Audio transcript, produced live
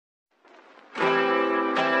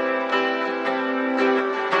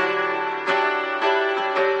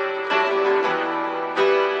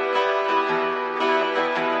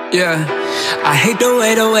Yeah, I hate the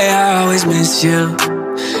way I always miss you.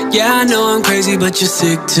 Yeah, I know I'm crazy, but you're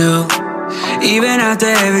sick too. Even after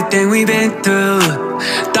everything we've been through,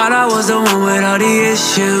 thought I was the one with all the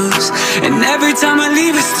issues. And every time I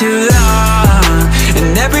leave it's too long,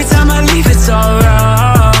 and every time I leave it's all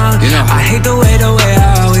wrong. You know, I hate the way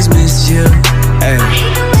I always miss you. Hey.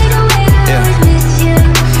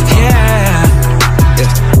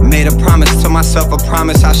 Made a promise to myself, a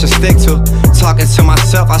promise I should stick to. Talking to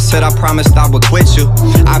myself, I said I promised I would quit you.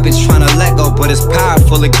 I've been trying to let go, but it's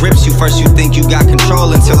powerful, it grips you. First you think you got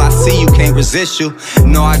control until I see you can't resist you.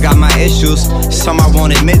 Know I got my issues, some I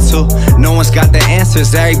won't admit to. No one's got the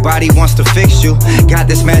answers, everybody wants to fix you. Got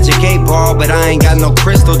this magic 8-ball, but I ain't got no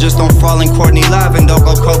crystal. Just don't fall in Courtney Love and don't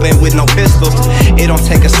go Cobain with no pistol. It don't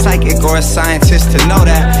take a psychic or a scientist to know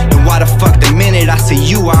that. And why the fuck the minute I see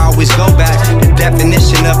you, I always go back. The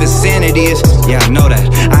definition of insanity is, yeah, I know that.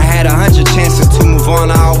 I had 100 chances to move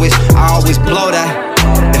on, I always blow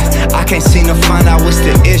that. I can't seem to find out what's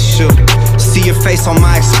the issue. See your face on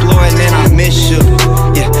my Explorer and then I miss you.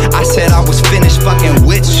 Yeah, I said I was finished fucking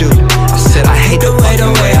with you. I said I hate the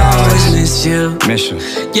way I always miss you. Miss you.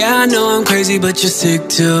 Yeah, I know I'm crazy, but you're sick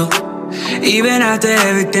too. Even after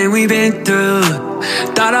everything we've been through,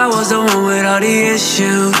 thought I was the one with all the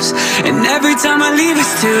issues. And every time I leave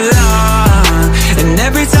it's too long, and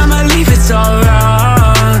every time I leave it's all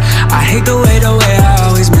wrong. I hate the way I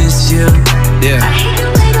always miss you. Yeah.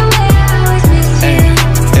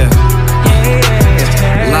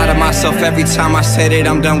 Lie to myself every time I say that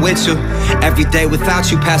I'm done with you. Every day without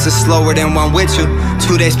you passes slower than one with you.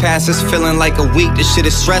 2 days passes feeling like a week. This shit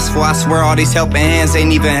is stressful. I swear all these helping hands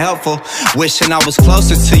ain't even helpful. Wishing I was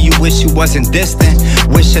closer to you, wish you wasn't distant.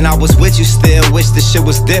 Wishing I was with you still, wish this shit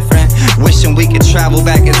was different. Wishing we could travel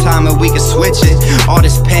back in time and we could switch it. All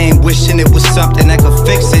this pain, wishing it was something that could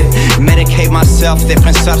fix it. Medicate myself,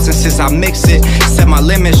 different substances, I mix it. Set my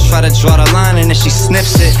limits, try to draw the line and then she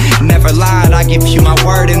snips it. Never lied, I give you my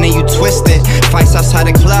word and then you twist it. Fights outside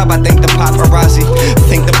the club, I think the paparazzi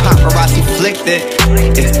flicked it.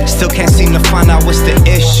 Yeah, still can't seem to find out what's the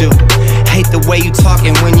issue. Hate the way you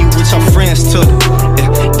talking when you with your friends too. Yeah,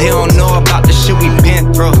 they don't know about the shit we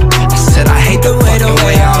been through. I said I hate the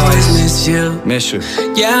way I always miss you. Miss you.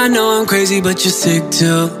 Yeah, I know I'm crazy, but you're sick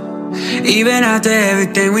too. Even after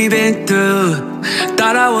everything we've been through,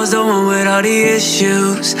 thought I was the one with all the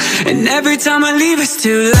issues. And every time I leave it's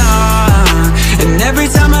too long, and every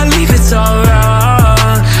time I leave it's all right.